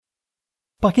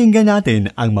Pakinggan natin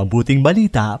ang mabuting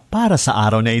balita para sa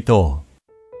araw na ito.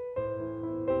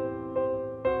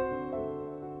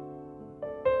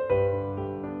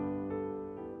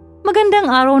 Magandang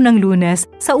araw ng Lunes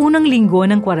sa unang linggo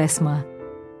ng Kwaresma.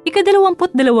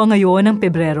 Ika-22 ngayon ng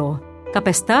Pebrero,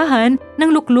 kapestahan ng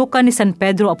luklukan ni San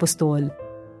Pedro Apostol.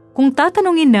 Kung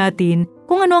tatanungin natin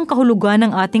kung ano ang kahulugan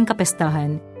ng ating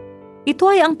kapestahan, ito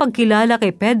ay ang pagkilala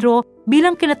kay Pedro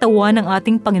bilang kinatawan ng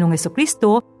ating Panginoong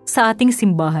Hesukristo sa ating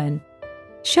simbahan.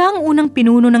 Siya ang unang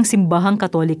pinuno ng simbahang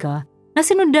Katolika na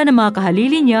sinundan ng mga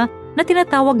kahalili niya na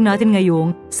tinatawag natin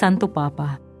ngayong Santo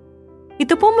Papa.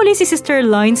 Ito po muli si Sister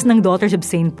Lines ng Daughters of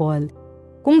St. Paul.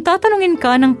 Kung tatanungin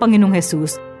ka ng Panginoong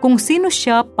Hesus kung sino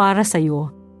siya para sa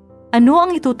iyo, ano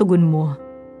ang itutugon mo?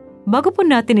 Bago po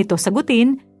natin ito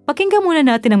sagutin, pakinggan muna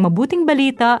natin ang mabuting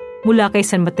balita mula kay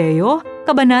San Mateo,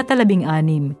 Kabanata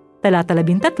 16, talata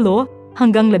 13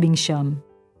 hanggang 19.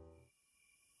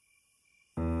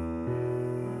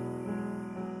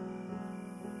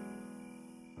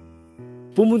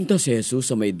 Pumunta si Jesus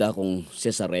sa may dakong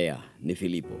Cesarea ni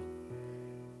Filipo.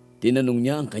 Tinanong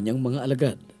niya ang kanyang mga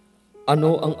alagad,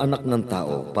 "Ano ang anak ng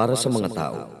tao para sa mga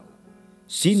tao?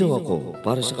 Sino ako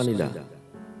para sa kanila?"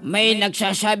 May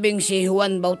nagsasabing si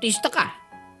Juan Bautista ka.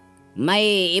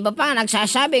 May iba pa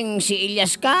nagsasabing si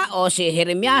Elias ka o si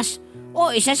Jeremias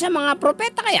o isa sa mga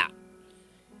propeta kaya.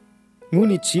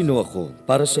 Ngunit sino ako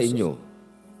para sa inyo?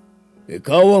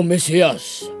 "Ikaw ang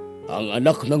Mesiyas, ang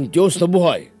anak ng Diyos na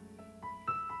buhay."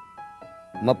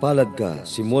 Mapalad ka,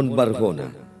 Simon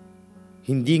Barjona.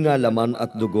 Hindi nga laman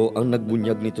at dugo ang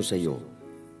nagbunyag nito sa iyo,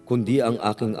 kundi ang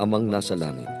aking amang nasa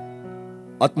langit.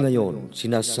 At ngayon,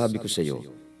 sinasabi ko sa iyo,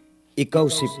 ikaw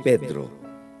si Pedro,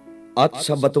 at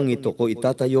sa batong ito ko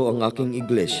itatayo ang aking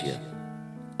iglesia,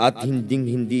 at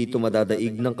hinding-hindi ito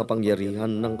madadaig ng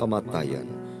kapangyarihan ng kamatayan.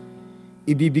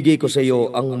 Ibibigay ko sa iyo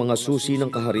ang mga susi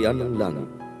ng kaharian ng langit.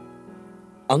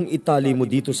 Ang itali mo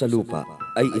dito sa lupa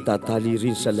ay itatali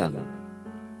rin sa langit,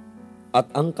 at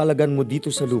ang kalagan mo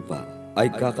dito sa lupa ay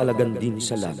kakalagan din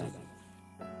sa langit.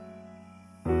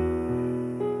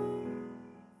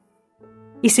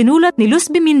 Isinulat ni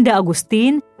Luz Biminda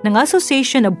Agustin ng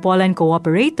Association of Pauline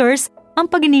Cooperators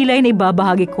ang paginilay na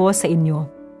ibabahagi ko sa inyo.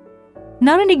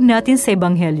 Narinig natin sa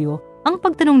Ebanghelyo ang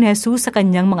pagtanong ni Jesus sa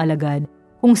kanyang mga alagad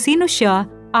kung sino siya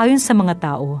ayon sa mga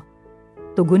tao.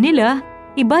 Tugon nila,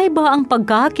 iba-iba ang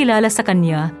pagkakakilala sa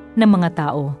kanya ng mga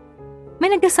tao. May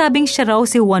nagsasabing siya raw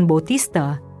si Juan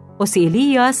Bautista, o si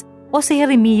Elias, o si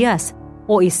Jeremias,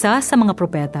 o isa sa mga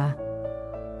propeta.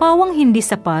 Pawang hindi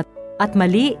sapat at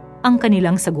mali ang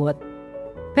kanilang sagot.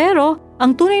 Pero,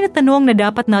 ang tunay na tanong na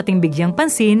dapat nating bigyang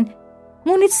pansin,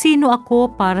 ngunit sino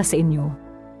ako para sa inyo?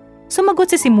 Sumagot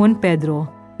si Simon Pedro,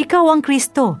 ikaw ang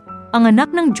Kristo, ang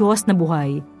anak ng Diyos na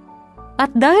buhay.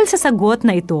 At dahil sa sagot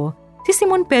na ito, si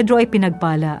Simon Pedro ay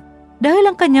pinagpala dahil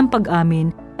ang kanyang pag-amin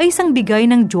ay isang bigay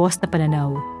ng Diyos na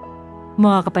pananaw.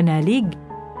 Mga kapanalig,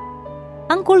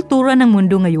 ang kultura ng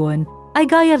mundo ngayon ay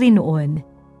gaya rin noon,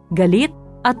 galit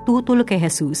at tutol kay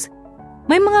Jesus.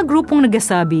 May mga grupong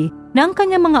nagsasabi na ang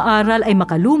kanyang mga aral ay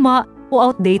makaluma o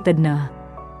outdated na.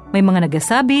 May mga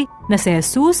nagsasabi na si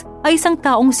Jesus ay isang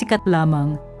taong sikat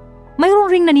lamang.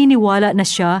 Mayroon ring naniniwala na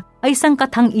siya ay isang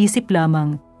kathang-isip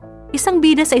lamang, isang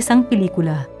bida sa isang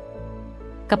pelikula.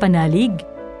 Kapanalig,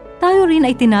 tayo rin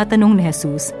ay tinatanong ni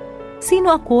Jesus, sino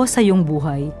ako sa iyong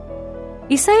buhay?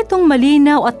 Isa itong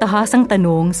malinaw at tahasang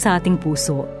tanong sa ating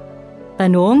puso.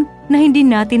 Tanong na hindi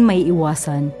natin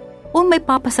maiiwasan o may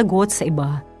papasagot sa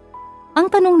iba. Ang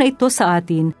tanong na ito sa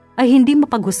atin ay hindi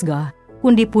mapaghusga,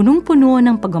 kundi punong-puno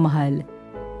ng pagmamahal.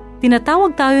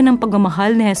 Tinatawag tayo ng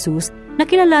pagmamahal ni Jesus na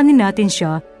kilalanin natin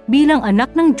siya bilang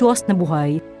anak ng Diyos na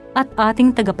buhay at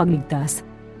ating tagapagligtas.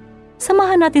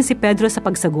 Samahan natin si Pedro sa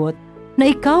pagsagot na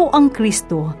ikaw ang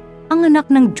Kristo, ang anak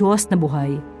ng Diyos na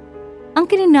buhay.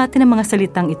 Angkinin natin ang mga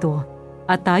salitang ito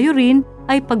at tayo rin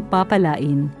ay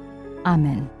pagpapalain.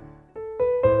 Amen.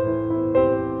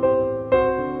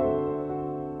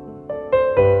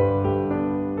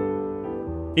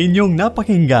 Inyong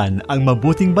napakinggan ang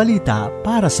mabuting balita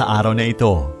para sa araw na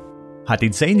ito.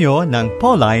 Hatid sa inyo ng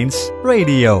Paulines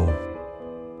Radio.